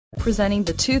Presenting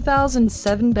the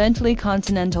 2007 Bentley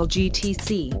Continental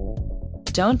GTC.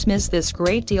 Don't miss this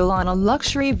great deal on a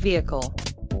luxury vehicle.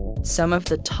 Some of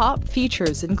the top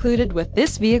features included with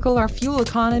this vehicle are fuel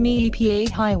economy EPA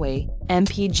Highway,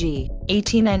 MPG,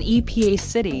 18 and EPA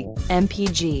City,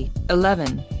 MPG,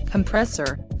 11,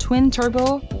 compressor, twin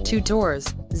turbo, 2 doors,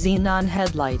 xenon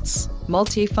headlights,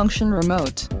 multifunction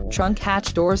remote, trunk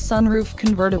hatch door sunroof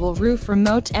convertible roof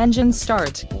remote engine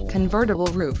start, convertible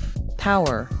roof,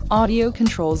 power, audio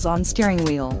controls on steering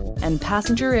wheel, and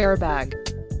passenger airbag.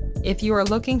 If you are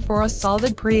looking for a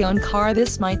solid pre-owned car,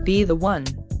 this might be the one.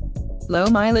 Low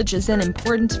mileage is an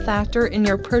important factor in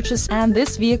your purchase, and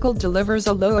this vehicle delivers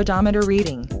a low odometer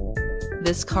reading.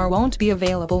 This car won't be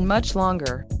available much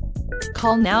longer.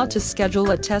 Call now to schedule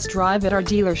a test drive at our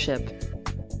dealership.